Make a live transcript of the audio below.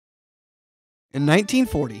In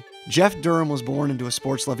 1940, Jeff Durham was born into a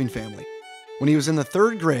sports-loving family. When he was in the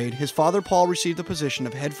 3rd grade, his father Paul received the position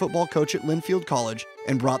of head football coach at Linfield College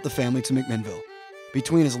and brought the family to McMinnville.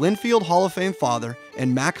 Between his Linfield Hall of Fame father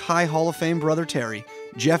and Mac High Hall of Fame brother Terry,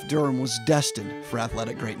 Jeff Durham was destined for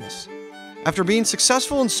athletic greatness. After being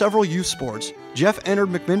successful in several youth sports, Jeff entered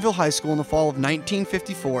McMinnville High School in the fall of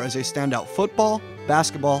 1954 as a standout football,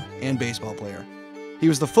 basketball, and baseball player. He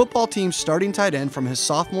was the football team's starting tight end from his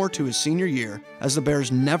sophomore to his senior year, as the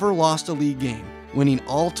Bears never lost a league game, winning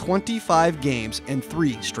all 25 games and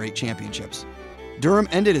 3 straight championships. Durham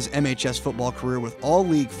ended his MHS football career with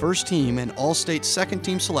all-league first team and all-state second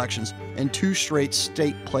team selections and 2 straight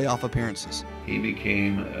state playoff appearances. He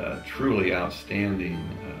became a truly outstanding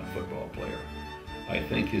football player. I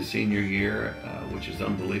think his senior year, which is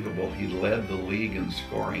unbelievable, he led the league in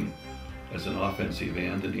scoring as an offensive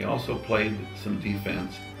end, and he also played some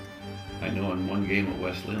defense. I know in one game at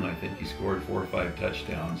West Lynn, I think he scored 4 or 5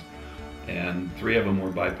 touchdowns, and 3 of them were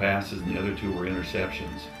by passes and the other 2 were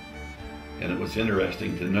interceptions. And it was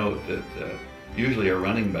interesting to note that usually a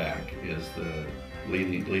running back is the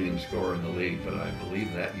leading scorer in the league, but I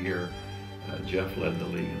believe that year Jeff led the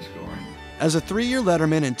league in scoring. As a 3-year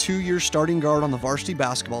letterman and 2-year starting guard on the varsity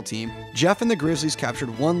basketball team, Jeff and the Grizzlies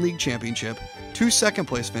captured 1 league championship, 2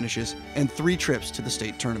 second-place finishes, and 3 trips to the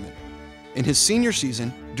state tournament. In his senior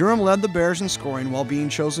season, Durham led the Bears in scoring while being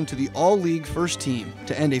chosen to the all-league first team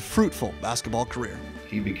to end a fruitful basketball career.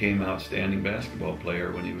 He became an outstanding basketball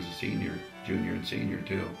player when he was a senior, junior, and senior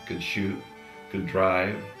too. Could shoot, could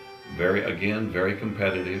drive, very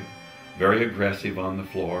competitive, very aggressive on the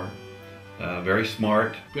floor. Very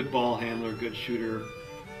smart. Good ball handler, good shooter,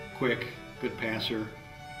 quick, good passer,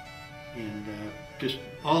 and just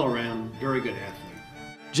all around very good athlete.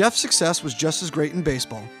 Jeff's success was just as great in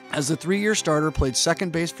baseball, as the 3-year starter played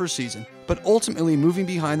second base for a season, but ultimately moving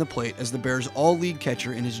behind the plate as the Bears' all-league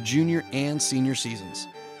catcher in his junior and senior seasons.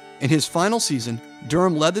 In his final season,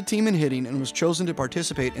 Durham led the team in hitting and was chosen to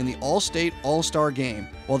participate in the All-State All-Star game,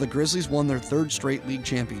 while the Grizzlies won their 3rd straight league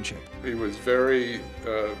championship. He was very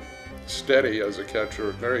steady as a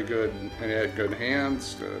catcher, very good, and he had good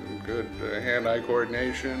hands, good hand-eye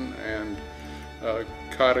coordination, and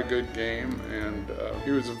caught a good game, and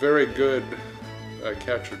he was a very good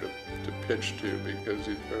catcher to pitch to because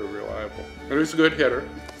he's very reliable. But he was a good hitter.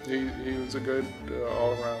 He was a good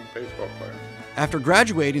all-around baseball player. After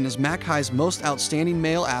graduating as Mac High's most outstanding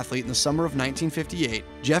male athlete in the summer of 1958,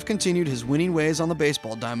 Jeff continued his winning ways on the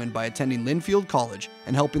baseball diamond by attending Linfield College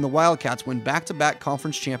and helping the Wildcats win back-to-back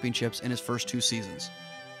conference championships in his first 2 seasons.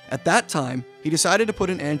 At that time, he decided to put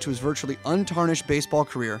an end to his virtually untarnished baseball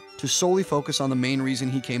career to solely focus on the main reason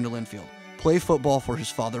he came to Linfield: play football for his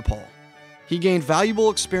father Paul. He gained valuable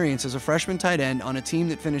experience as a freshman tight end on a team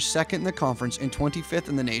that finished 2nd in the conference and 25th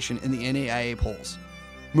in the nation in the NAIA polls.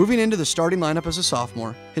 Moving into the starting lineup as a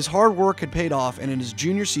sophomore, his hard work had paid off, and in his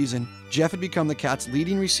junior season, Jeff had become the Cats'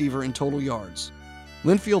 leading receiver in total yards.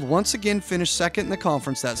 Linfield once again finished 2nd in the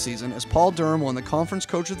conference that season as Paul Durham won the Conference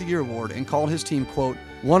Coach of the Year award and called his team, quote,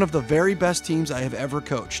 "one of the very best teams I have ever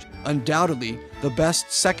coached, undoubtedly the best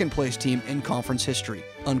second-place team in conference history,"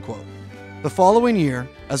 unquote. The following year,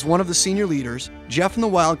 as one of the senior leaders, Jeff and the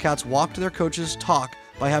Wildcats walked their coach's talk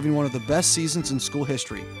by having one of the best seasons in school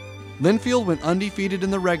history. Linfield went undefeated in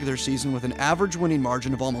the regular season with an average winning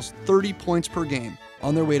margin of almost 30 points per game,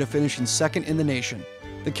 on their way to finishing 2nd in the nation.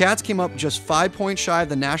 The Cats came up just 5 points shy of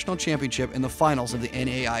the national championship in the finals of the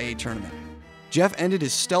NAIA tournament. Jeff ended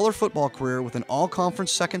his stellar football career with an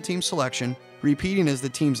all-conference second-team selection, repeating as the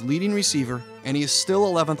team's leading receiver, and he is still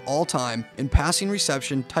 11th all-time in passing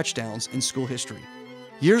reception touchdowns in school history.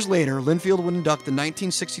 Years later, Linfield would induct the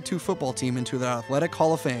 1962 football team into their Athletic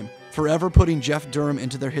Hall of Fame, forever putting Jeff Durham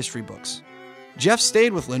into their history books. Jeff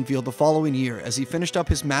stayed with Linfield the following year as he finished up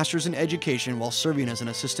his master's in education while serving as an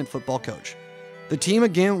assistant football coach. The team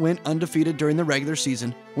again went undefeated during the regular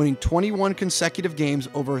season, winning 21 consecutive games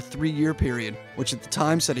over a 3-year period, which at the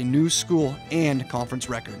time set a new school and conference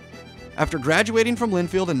record. After graduating from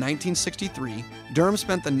Linfield in 1963, Durham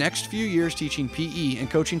spent the next few years teaching PE and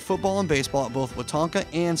coaching football and baseball at both Wetumpka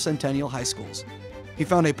and Centennial High Schools. He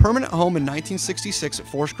found a permanent home in 1966 at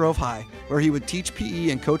Forest Grove High, where he would teach PE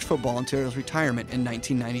and coach football until his retirement in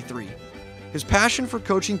 1993. His passion for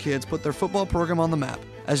coaching kids put their football program on the map,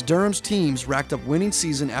 as Durham's teams racked up winning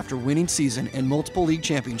season after winning season and multiple league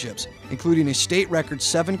championships, including a state record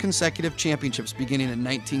 7 consecutive championships beginning in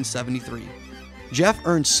 1973. Jeff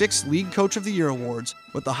earned 6 League Coach of the Year awards,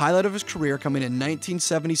 with the highlight of his career coming in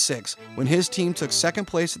 1976 when his team took 2nd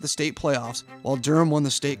place at the state playoffs while Durham won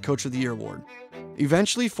the State Coach of the Year award.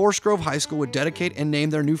 Eventually, Forest Grove High School would dedicate and name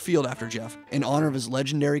their new field after Jeff in honor of his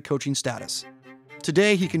legendary coaching status.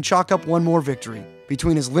 Today, he can chalk up one more victory.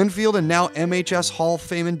 Between his Linfield and now MHS Hall of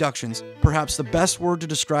Fame inductions, perhaps the best word to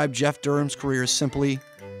describe Jeff Durham's career is simply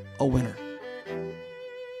a winner.